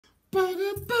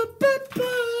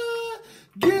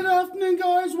Good afternoon,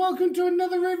 guys. Welcome to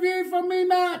another review from me,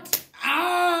 Matt.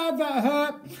 That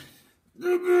hurt.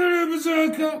 The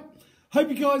berserker. Hope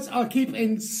you guys are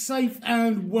keeping safe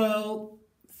and well.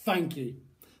 Thank you.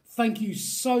 Thank you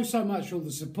so much for all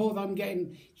the support that I'm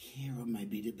getting here on my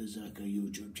Be the Berserker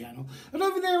YouTube channel. And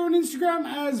over there on Instagram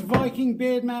as Viking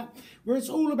Beard Matt, where it's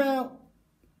all about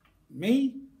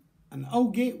me, an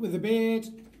old git with a beard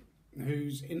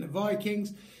who's in the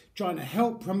Vikings, trying to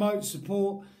help promote,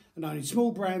 support, and only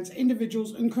small brands,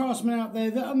 individuals and craftsmen out there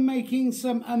that are making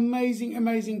some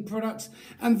amazing products.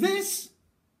 And this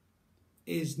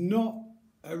is not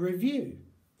a review.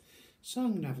 So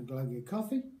I'm going to have a glug of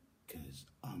coffee because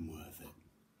I'm worth it.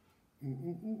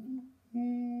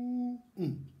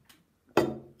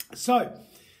 So,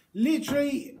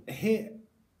 literally hit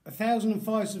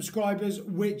 1,005 subscribers,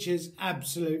 which is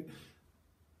absolute.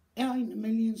 It ain't a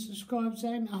million subscribers,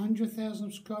 ain't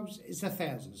 100,000 subscribers, it's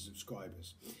 1,000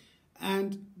 subscribers.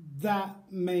 And that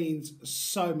means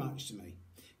so much to me.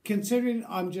 Considering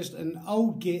I'm just an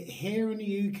old git here in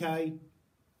the UK,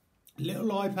 little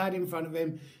iPad in front of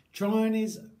him, trying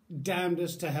his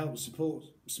damnedest to help support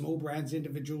small brands,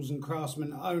 individuals and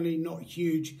craftsmen only, not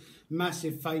huge,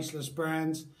 massive, faceless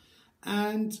brands.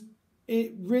 And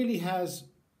it really has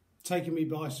taken me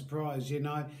by surprise, you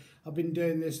know. I've been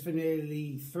doing this for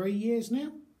nearly 3 years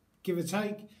now, give or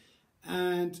take.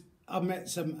 And I've met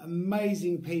some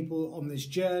amazing people on this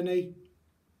journey.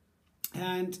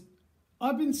 And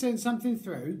I've been sent something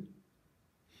through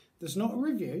that's not a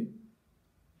review,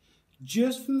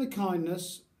 just from the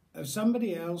kindness of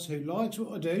somebody else who likes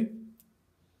what I do,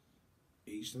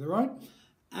 each to their own,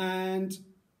 and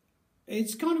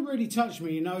it's kind of really touched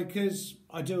me, you know, because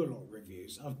I do a lot of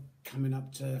reviews. I've coming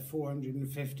up to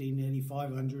 450, nearly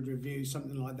 500 reviews,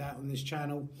 something like that on this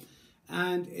channel,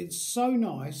 and it's so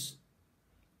nice,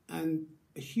 and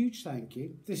a huge thank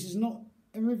you. This is not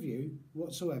a review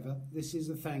whatsoever. This is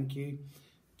a thank you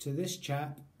to this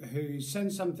chap who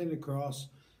sent something across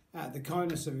out of the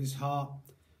kindness of his heart,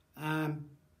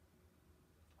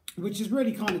 which has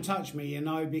really kind of touched me, you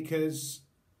know, because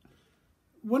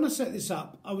when I set this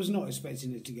up, I was not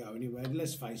expecting it to go anywhere.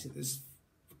 Let's face it, there's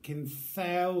fucking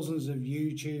thousands of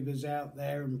YouTubers out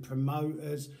there and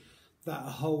promoters, that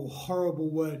whole horrible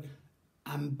word,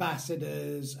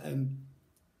 ambassadors, and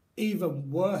even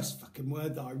worse fucking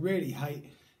word that I really hate,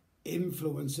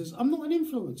 influencers. I'm not an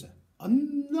influencer.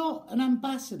 I'm not an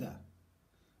ambassador.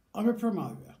 I'm a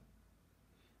promoter.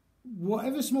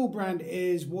 Whatever small brand it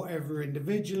is, whatever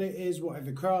individual it is,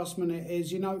 whatever craftsman it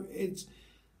is, you know, it's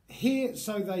here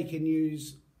so they can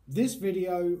use this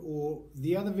video or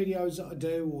the other videos that I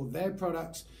do or their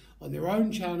products on their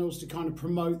own channels to kind of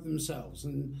promote themselves.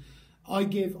 And I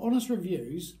give honest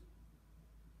reviews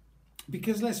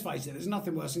because, let's face it, there's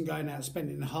nothing worse than going out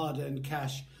spending hard-earned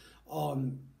cash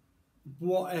on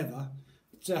whatever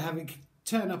to have it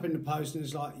turn up in the post and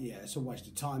it's like, yeah, it's a waste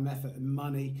of time, effort and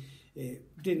money.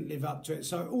 It didn't live up to it.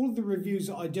 So all of the reviews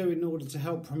that I do in order to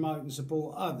help promote and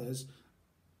support others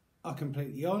are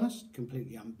completely honest,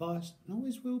 completely unbiased, and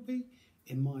always will be,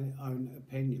 in my own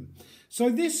opinion. So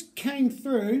this came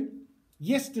through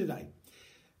yesterday.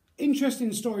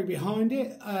 Interesting story behind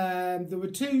it. There were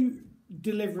 2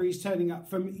 deliveries turning up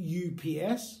from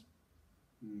UPS.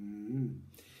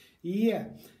 Yeah.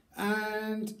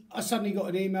 And I suddenly got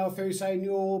an email through saying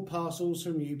your parcels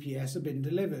from UPS have been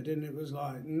delivered. And it was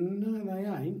like, no, they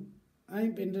ain't.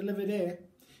 Ain't been delivered here.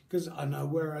 Because I know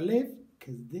where I live.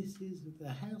 Because this is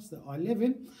the house that I live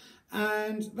in.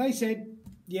 And they said,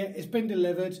 yeah, it's been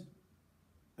delivered.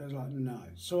 I was like, no.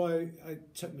 So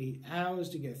it took me hours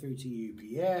to get through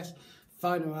to UPS.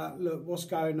 Phone them up, look, what's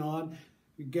going on?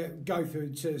 Go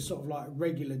through to sort of like a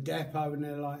regular depot. And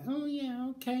they're like, oh, yeah,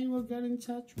 okay, we'll get in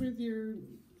touch with your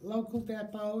local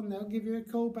depot and they'll give you a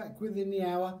call back within the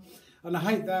hour. And I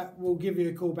hate that, we'll give you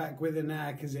a call back within an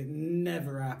hour, because it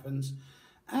never happens.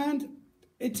 And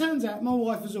it turns out my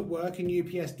wife was at work and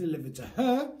UPS delivered to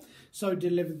her, so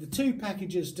delivered the 2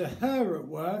 packages to her at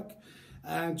work,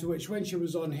 and to which, when she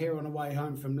was on here on her way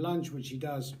home from lunch, which she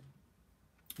does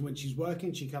when she's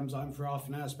working, she comes home for half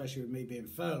an hour, especially with me being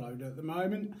furloughed at the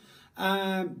moment,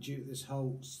 due to this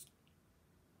whole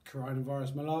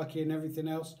coronavirus malarkey and everything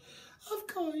else. I've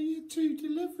got you 2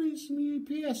 deliveries from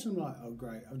UPS. I'm like, oh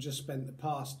great, I've just spent the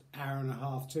past hour and a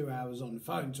half, 2 hours on the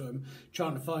phone to them,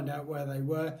 trying to find out where they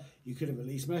were. You could have at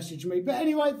least messaged me. But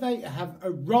anyway, they have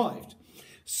arrived.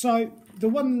 So the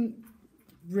one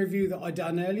review that I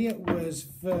done earlier was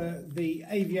for the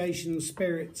Aviation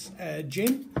Spirits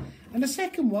gin. And the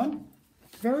second one,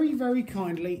 very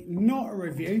kindly, not a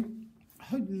review. I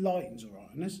hope the lighting's all right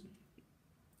on this.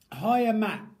 Hiya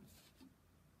Matt.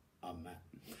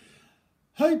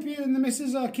 Hope you and the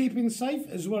missus are keeping safe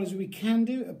as well as we can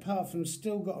do, apart from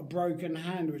still got a broken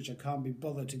hand, which I can't be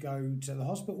bothered to go to the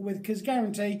hospital with, because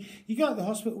guarantee you go to the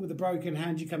hospital with a broken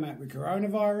hand, you come out with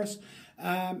coronavirus.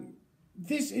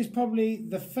 This is probably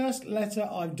the first letter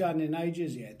I've done in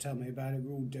ages. Yeah, tell me about it.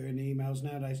 We're all doing emails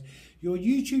nowadays. Your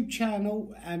YouTube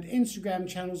channel and Instagram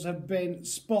channels have been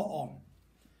spot on.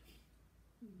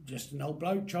 Just an old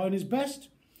bloke trying his best.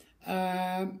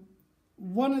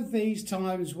 One of these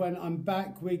times when I'm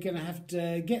back, we're going to have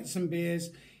to get some beers.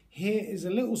 Here is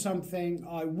a little something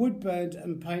I wood burned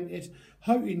and painted.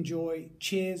 Hope you enjoy.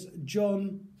 Cheers,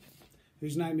 John,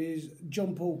 whose name is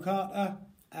John Paul Carter.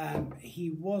 He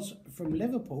was from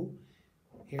Liverpool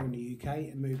here in the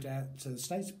UK and moved out to the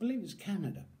States. I believe it's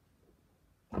Canada.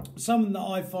 Someone that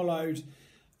I followed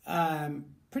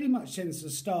pretty much since the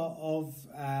start of...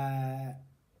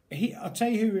 I'll tell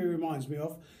you who he reminds me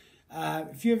of.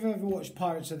 If you've ever watched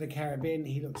Pirates of the Caribbean,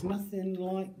 he looks nothing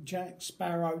like Jack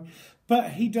Sparrow,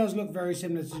 but he does look very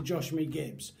similar to Josh Me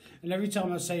Gibbs. And every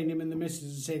time I've seen him, and the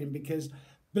missus has seen him, because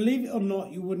believe it or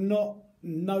not, you would not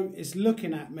notice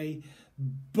looking at me,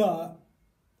 but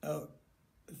a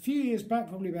few years back,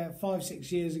 probably about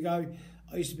 5-6 years ago,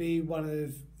 I used to be one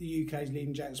of the UK's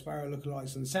leading Jack Sparrow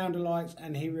lookalikes and sound-alikes,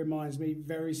 and he reminds me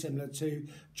very similar to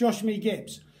Josh Me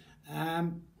Gibbs.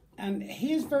 And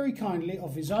he has very kindly,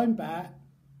 off his own bat,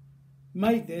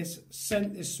 made this,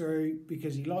 sent this through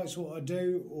because he likes what I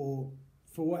do or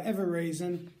for whatever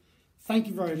reason. Thank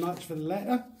you very much for the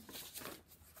letter.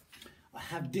 I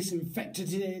have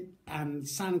disinfected it and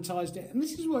sanitised it, and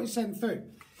this is what it sent through.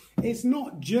 It's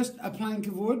not just a plank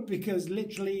of wood, because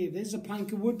literally it is a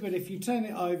plank of wood, but if you turn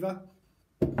it over,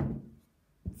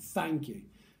 thank you.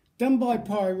 Done by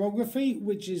pyrography,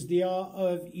 which is the art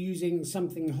of using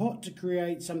something hot to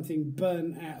create something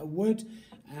burnt out of wood.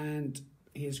 And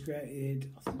he has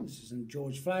created, I think this is a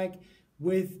George flag,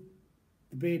 with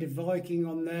the bearded Viking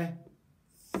on there.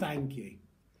 Thank you.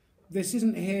 This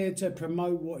isn't here to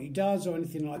promote what he does or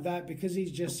anything like that, because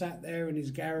he's just sat there in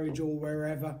his garage or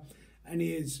wherever, and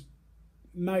he has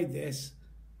made this,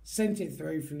 sent it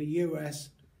through from the US,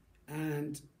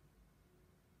 and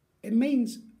it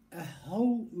means a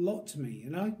whole lot to me, you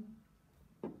know.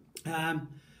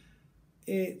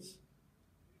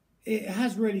 It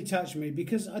has really touched me,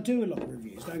 because I do a lot of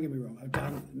reviews, don't get me wrong. I've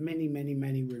done many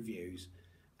reviews,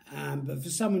 but for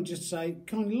someone just to say,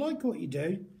 kind of like what you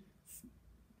do,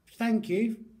 thank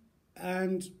you,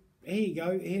 and here you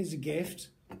go, here's a gift.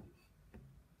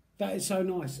 That is so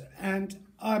nice. And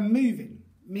I'm moving,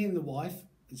 me and the wife,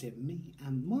 is it me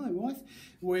and my wife?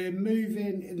 We're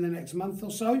moving in the next month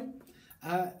or so.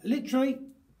 Literally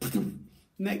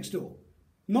next door,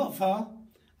 not far.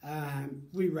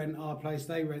 We rent our place,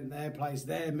 they rent their place,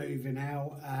 they're moving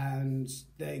out, and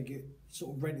they're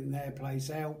sort of renting their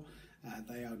place out.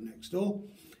 They own next door,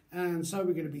 and so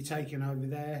we're going to be taking over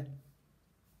there.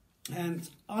 And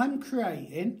I'm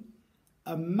creating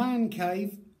a man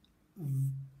cave,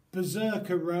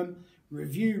 berserker room,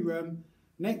 review room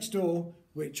next door,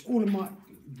 which all of my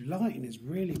lighting is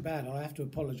really bad. I have to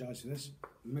apologise for this.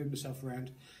 Move myself around,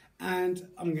 and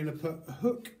I'm going to put a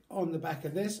hook on the back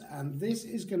of this, and this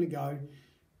is going to go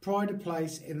pride of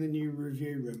place in the new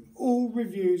review room. All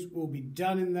reviews will be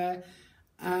done in there,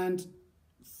 and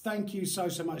thank you so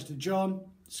much to John,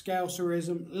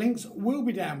 Scouserism. Links will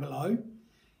be down below.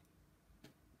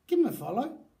 Give him a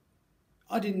follow.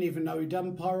 I didn't even know he'd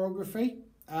done pyrography,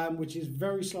 which is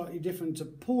very slightly different to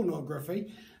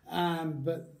pornography,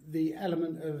 but the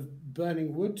element of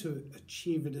burning wood to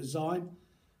achieve a design.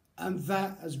 And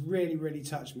that has really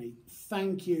touched me.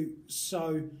 Thank you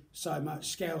so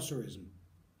much, Scouserism.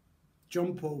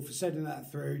 John Paul, for sending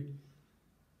that through.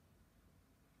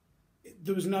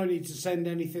 There was no need to send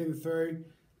anything through,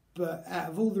 but out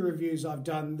of all the reviews I've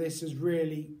done, this is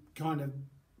really kind of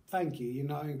thank you, you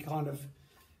know, and kind of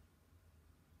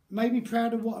made me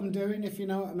proud of what I'm doing, if you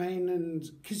know what I mean. And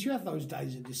because you have those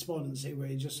days of despondency where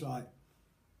you're just like,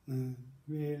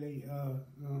 really?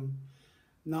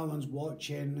 No one's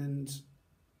watching, and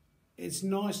it's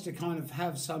nice to kind of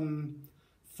have some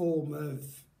form of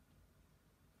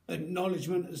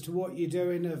acknowledgement as to what you're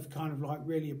doing, of kind of like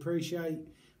really appreciate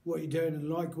what you're doing and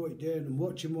like what you're doing and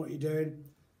watching what you're doing.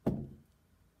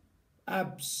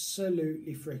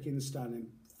 Absolutely freaking stunning.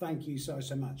 Thank you so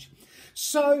much.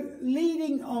 So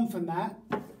leading on from that,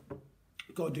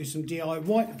 got to do some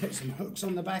DIY, put some hooks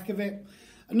on the back of it.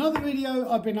 Another video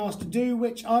I've been asked to do,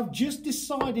 which I've just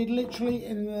decided literally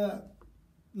in the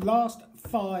last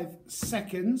 5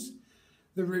 seconds,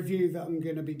 the review that I'm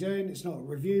going to be doing. It's not a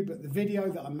review, but the video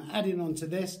that I'm adding onto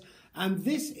this. And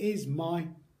this is my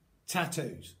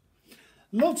tattoos.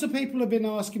 Lots of people have been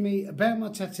asking me about my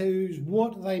tattoos,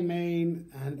 what they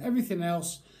mean, and everything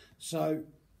else. So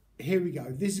here we go.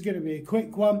 This is going to be a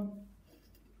quick one.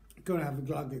 Going to have a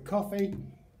glug of coffee.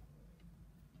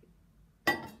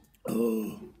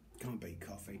 Oh, can't beat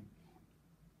coffee.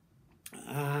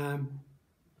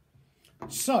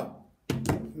 So,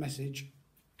 message.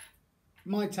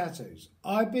 My tattoos.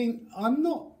 I'm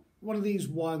not one of these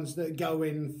ones that go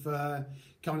in for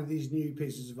kind of these new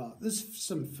pieces of art. There's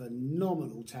some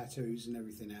phenomenal tattoos and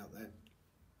everything out there.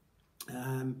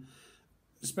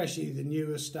 Especially the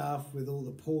newer stuff with all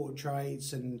the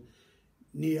portraits and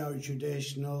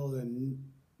neo-traditional and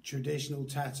traditional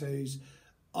tattoos.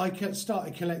 I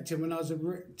started collecting when I was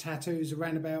tattoos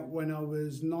around about when I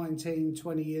was 19,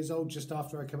 20 years old, just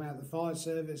after I came out of the fire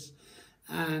service.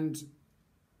 And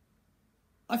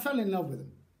I fell in love with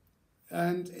them.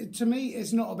 And to me,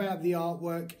 it's not about the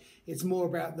artwork. It's more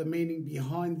about the meaning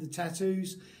behind the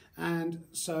tattoos. And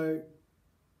so,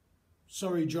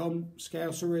 sorry, John,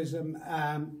 Scouserism,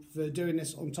 for doing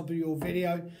this on top of your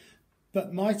video.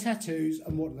 But my tattoos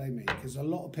and what do they mean? Because a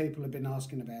lot of people have been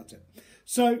asking about it.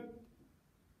 So,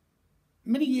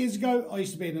 many years ago, I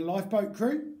used to be in a lifeboat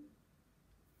crew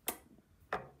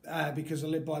because I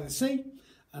live by the sea.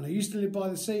 And I used to live by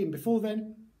the sea. And before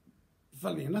then,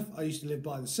 funnily enough, I used to live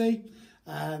by the sea.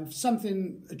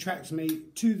 Something attracts me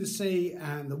to the sea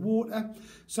and the water.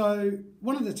 So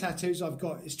one of the tattoos I've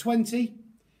got is 20,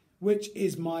 which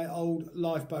is my old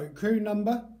lifeboat crew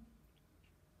number.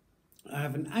 I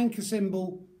have an anchor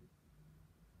symbol,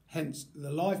 hence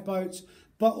the lifeboats.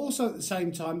 But also at the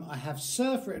same time, I have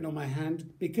surf written on my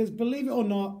hand because, believe it or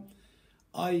not,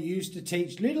 I used to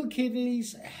teach little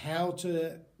kiddies how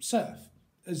to surf.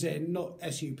 As in, not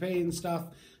SUP and stuff,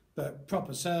 but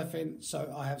proper surfing.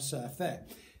 So I have surf there.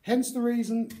 Hence the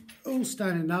reason, all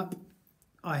standing up,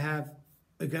 I have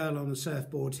a girl on a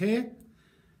surfboard here.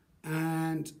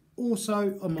 And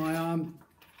also on my arm,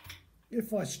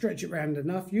 if I stretch it round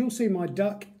enough, you'll see my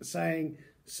duck saying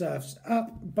surf's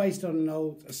up, based on an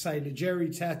old Sailor Jerry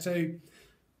tattoo.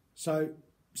 So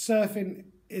surfing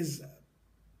is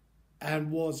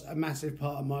and was a massive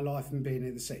part of my life and being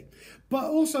in the sea. But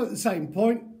also at the same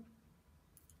point,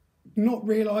 not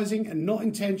realising and not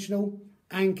intentional,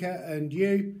 anchor and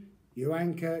you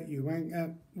anchor,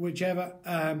 whichever,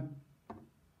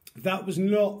 that was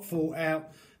not thought out,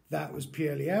 that was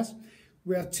purely as.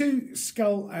 We have 2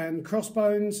 skull and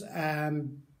crossbones,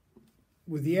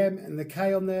 with the M and the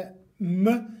K on there.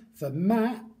 M for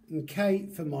Matt and K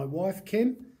for my wife,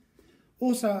 Kim.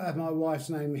 Also, I have my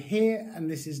wife's name here, and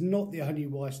this is not the only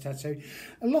wife's tattoo.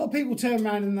 A lot of people turn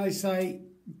around and they say,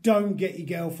 don't get your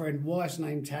girlfriend wife's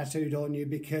name tattooed on you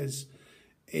because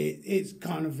it's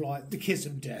kind of like the kiss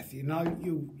of death, you know.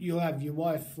 You'll have your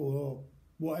wife or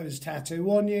whatever's tattoo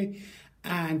on you,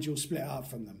 and you'll split up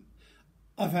from them.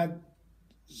 I've had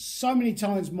so many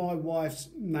times my wife's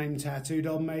name tattooed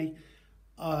on me.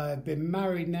 I've been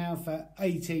married now for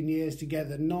 18 years,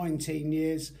 together 19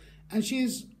 years, and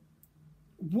she's,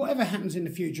 whatever happens in the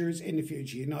future is in the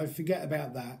future, you know, forget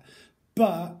about that.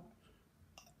 But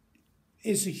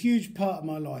it's a huge part of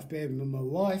my life being with my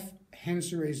wife, hence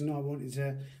the reason I wanted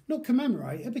to not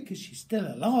commemorate her because she's still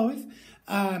alive,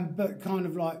 but kind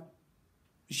of like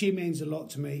she means a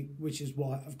lot to me, which is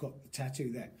why I've got the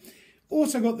tattoo there.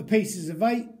 Also got the Pieces of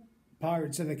 8,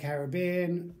 Pirates of the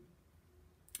Caribbean.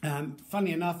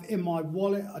 Funny enough, in my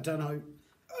wallet, I don't know,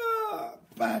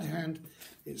 bad hand,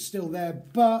 it's still there,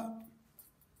 but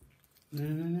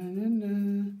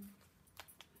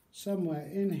somewhere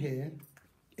in here,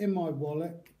 in my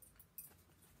wallet,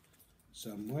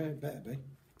 somewhere, better be.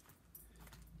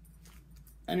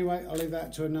 Anyway, I'll leave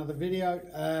that to another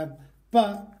video.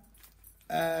 But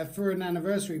for an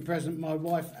anniversary present, my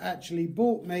wife actually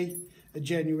bought me a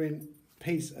genuine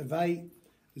piece of 8,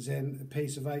 as in a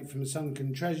piece of 8 from a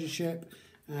sunken treasure ship,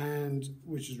 and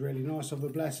which is really nice of her,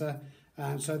 bless her.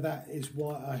 And so that is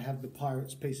why I have the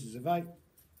Pirates Pieces of 8.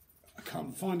 I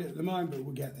can't find it at the moment, but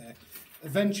we'll get there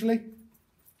eventually.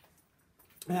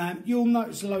 You'll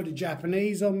notice a load of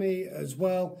Japanese on me as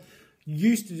well.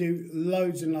 Used to do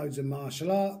loads and loads of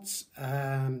martial arts.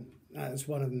 That's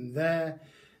one of them there.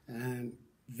 And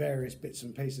various bits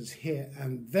and pieces here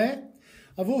and there.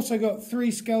 I've also got 3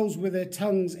 skulls with their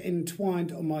tongues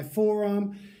entwined on my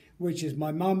forearm, which is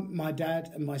my mum, my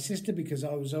dad and my sister, because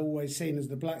I was always seen as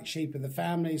the black sheep of the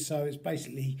family. So it's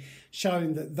basically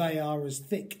showing that they are as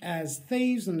thick as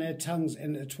thieves and their tongues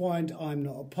intertwined. I'm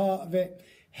not a part of it,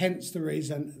 hence the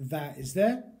reason that is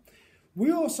there.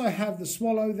 We also have the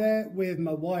swallow there with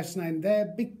my wife's name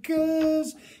there,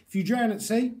 because if you drown at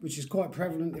sea, which is quite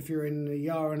prevalent if you're in the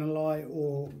Yarra and Alai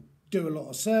or do a lot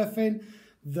of surfing,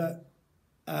 that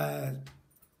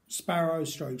sparrow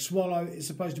stroke swallow. It's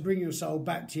supposed to bring your soul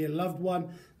back to your loved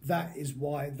one. That is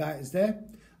why that is there.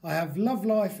 I have love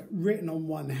life written on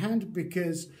one hand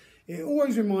because it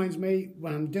always reminds me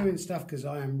when I'm doing stuff, because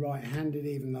I am right-handed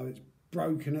even though it's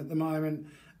broken at the moment.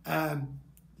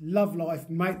 Love life,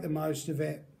 make the most of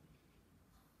it.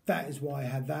 That is why I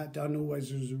had that done,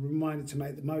 always as a reminder to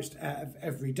make the most out of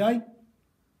every day.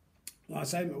 Like I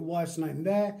say, my wife's name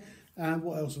there.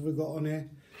 What else have we got on here?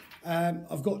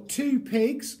 I've got 2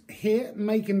 pigs here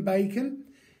making bacon,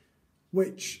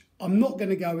 which I'm not going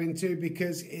to go into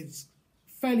because it's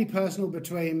fairly personal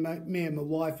between me and my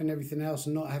wife and everything else,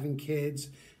 and not having kids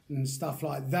and stuff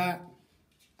like that,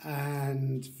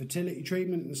 and fertility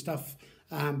treatment and stuff.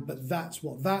 But that's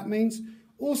what that means.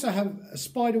 Also have a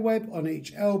spider web on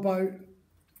each elbow.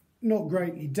 Not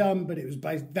greatly done, but it was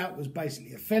that was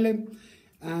basically a filling.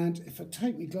 And if I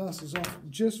take my glasses off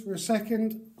just for a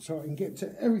second, so I can get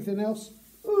to everything else.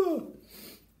 Ooh.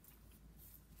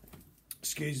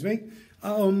 Excuse me.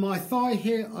 On my thigh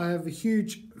here, I have a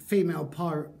huge female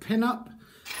pirate pin-up.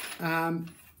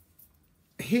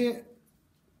 Here,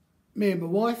 me and my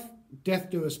wife,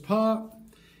 death do us part.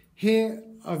 Here,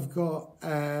 I've got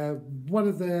one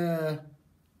of the,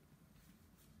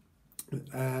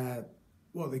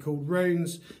 what are they called,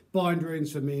 runes, bind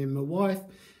runes for me and my wife.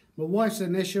 My wife's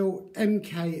initial,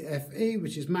 MKFE,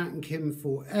 which is Matt and Kim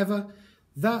Forever.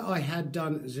 That I had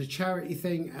done as a charity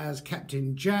thing as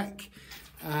Captain Jack.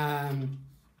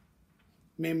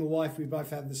 Me and my wife, we both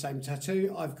have the same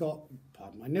tattoo. I've got,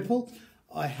 pardon my nipple,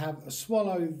 I have a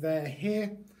swallow there,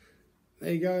 here.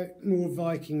 There you go, more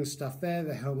Viking stuff there,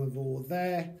 the helm of War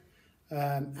there.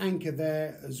 Anchor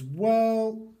there as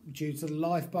well, due to the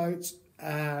lifeboats.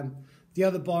 The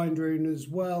other bind rune as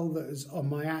well that is on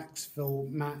my axe for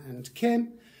Matt and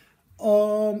Kim.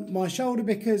 On my shoulder,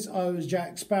 because I was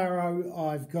Jack Sparrow,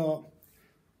 I've got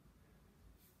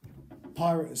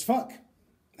Pirate as Fuck.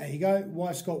 There you go.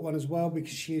 Wife's got one as well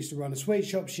because she used to run a sweet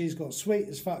shop. She's got Sweet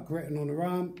as Fuck written on her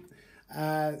arm.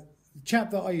 The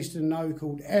chap that I used to know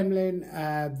called Emlyn,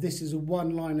 this is a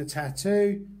one-liner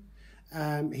tattoo.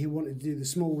 He wanted to do the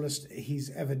smallest he's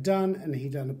ever done, and he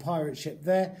done a pirate ship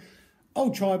there.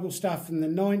 Old tribal stuff from the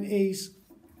 90s.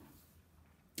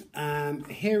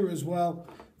 Here as well.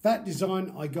 That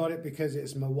design, I got it because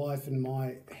it's my wife and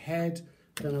my head.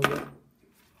 Don't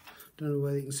know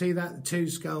whether you can see that. The 2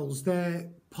 skulls there.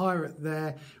 Pirate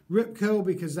there. Rip Curl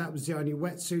because that was the only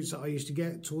wetsuits that I used to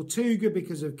get. Tortuga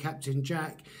because of Captain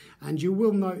Jack. And you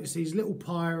will notice these little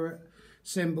pirate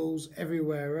symbols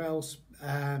everywhere else.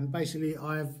 Basically,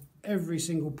 I have every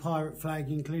single pirate flag,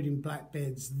 including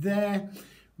Blackbeard's there.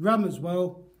 Rum as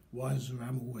well. Why is the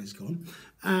rum always gone?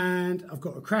 And I've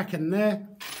got a Kraken there.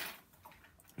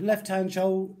 Left-hand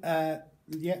shoulder,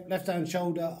 left-hand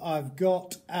shoulder, I've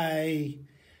got a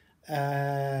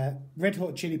Red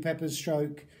Hot Chili Peppers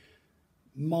stroke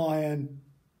Mayan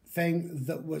thing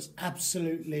that was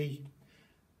absolutely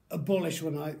abolished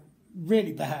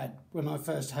really bad when I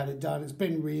first had it done. It's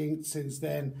been re-inked since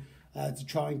then to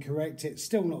try and correct it.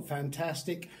 Still not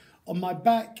fantastic. On my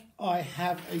back, I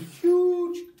have a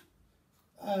huge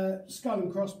skull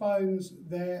and crossbones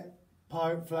there.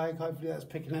 Pirate flag, hopefully that's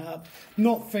picking it up.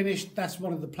 Not finished. That's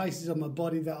one of the places on my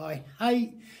body that I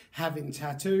hate having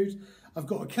tattooed. I've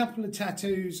got a couple of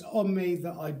tattoos on me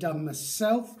that I done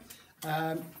myself.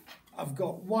 I've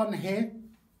got one here.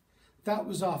 That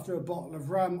was after a bottle of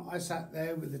rum. I sat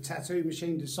there with the tattoo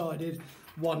machine, decided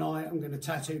one eye I'm going to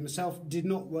tattoo myself. Did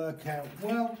not work out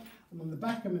well. I'm on the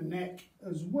back of my neck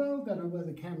as well. Don't know whether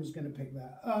the camera's going to pick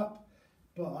that up.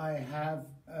 But I have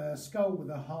a skull with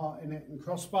a heart in it and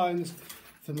crossbones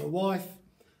for my wife.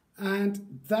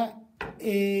 And that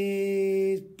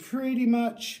is pretty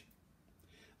much,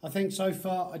 I think so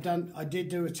far, I did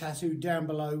do a tattoo down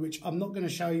below, which I'm not going to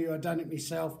show you. I've done it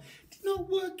myself. Did not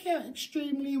work out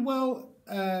extremely well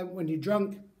when you're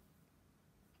drunk.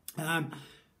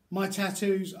 My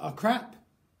tattoos are crap.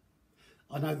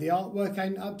 I know the artwork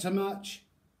ain't up to much,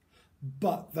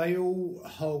 but they all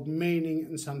hold meaning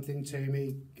and something to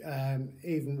me,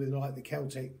 even with like the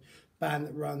Celtic band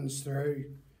that runs through.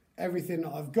 Everything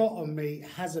that I've got on me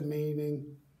has a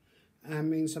meaning and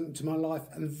means something to my life.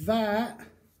 And that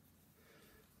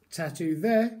tattoo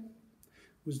there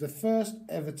was the first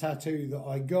ever tattoo that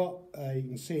I got. You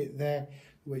can see it there,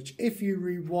 which if you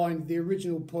rewind the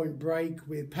original Point Break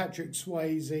with Patrick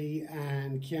Swayze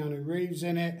and Keanu Reeves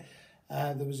in it,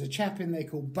 there was a chap in there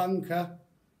called Bunker.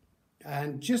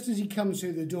 And just as he comes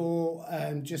through the door,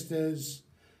 and just as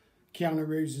Keanu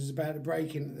Reeves is about to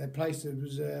break into their place, there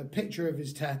was a picture of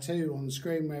his tattoo on the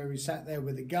screen where he sat there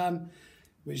with a gun.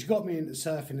 which got me into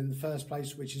surfing in the first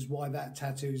place, which is why that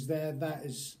tattoo's there. That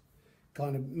is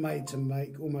kind of made to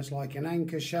make almost like an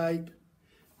anchor shape.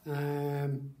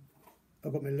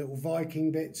 I've got my little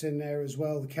Viking bits in there as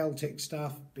well, the Celtic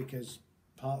stuff, because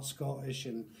part Scottish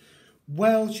and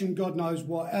Welsh and God knows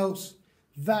what else.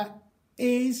 That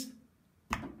is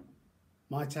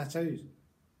my tattoos.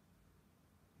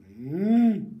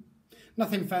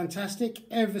 Nothing fantastic.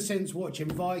 Ever since watching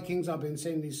Vikings, I've been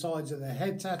seeing these sides of their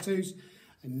head tattoos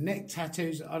and neck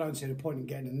tattoos. I don't see the point in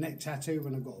getting a neck tattoo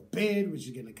when I've got a beard, which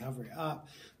is going to cover it up.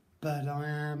 But I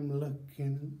am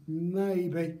looking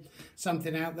maybe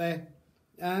something out there.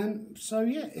 So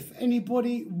yeah, if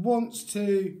anybody wants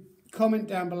to comment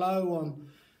down below on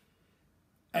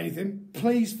anything,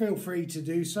 please feel free to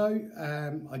do so.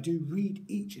 I do read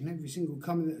each and every single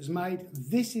comment that is made.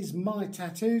 This is my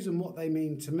tattoos and what they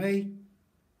mean to me.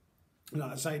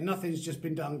 Like I say, nothing's just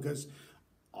been done because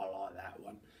I like that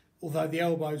one. Although the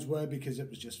elbows were because it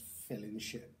was just filling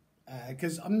shit.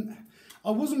 Because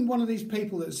I wasn't one of these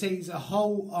people that sees a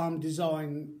whole arm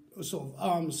design, or sort of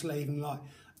arm sleeve, and like,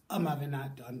 I'm having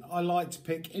that done. I like to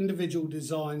pick individual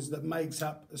designs that makes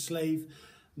up a sleeve.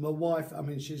 My wife, I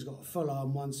mean, she's got a full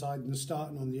arm one side and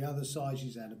starting on the other side.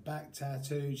 She's had a back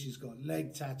tattooed, she's got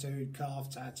leg tattooed, calf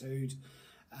tattooed.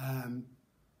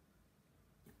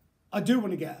 I do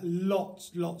want to get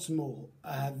lots more.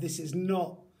 This is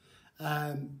not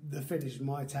the finish of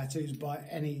my tattoos by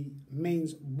any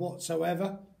means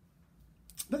whatsoever.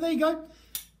 But there you go,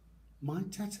 my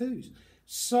tattoos.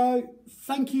 So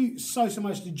thank you so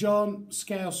much to John,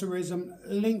 Scouserism.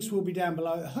 Links will be down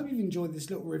below. I hope you've enjoyed this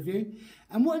little review.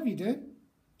 And whatever you do,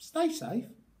 stay safe.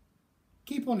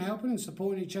 Keep on helping and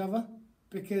supporting each other,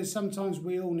 because sometimes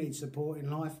we all need support in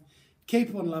life.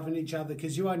 Keep on loving each other,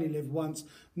 because you only live once.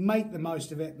 Make the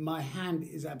most of it. My hand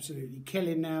is absolutely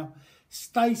killing now.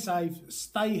 Stay safe,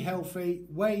 stay healthy,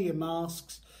 wear your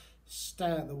masks. Stay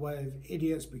out of the way of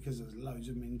idiots, because there's loads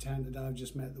of them in town today. I've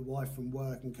just met the wife from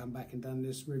work and come back and done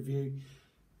this review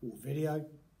or video.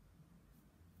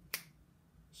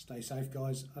 Stay safe,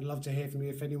 guys. I'd love to hear from you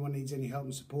if anyone needs any help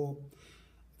and support.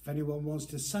 If anyone wants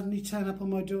to suddenly turn up on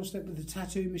my doorstep with a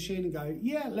tattoo machine and go,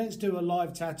 yeah, let's do a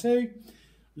live tattoo,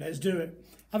 let's do it.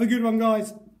 Have a good one,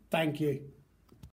 guys. Thank you.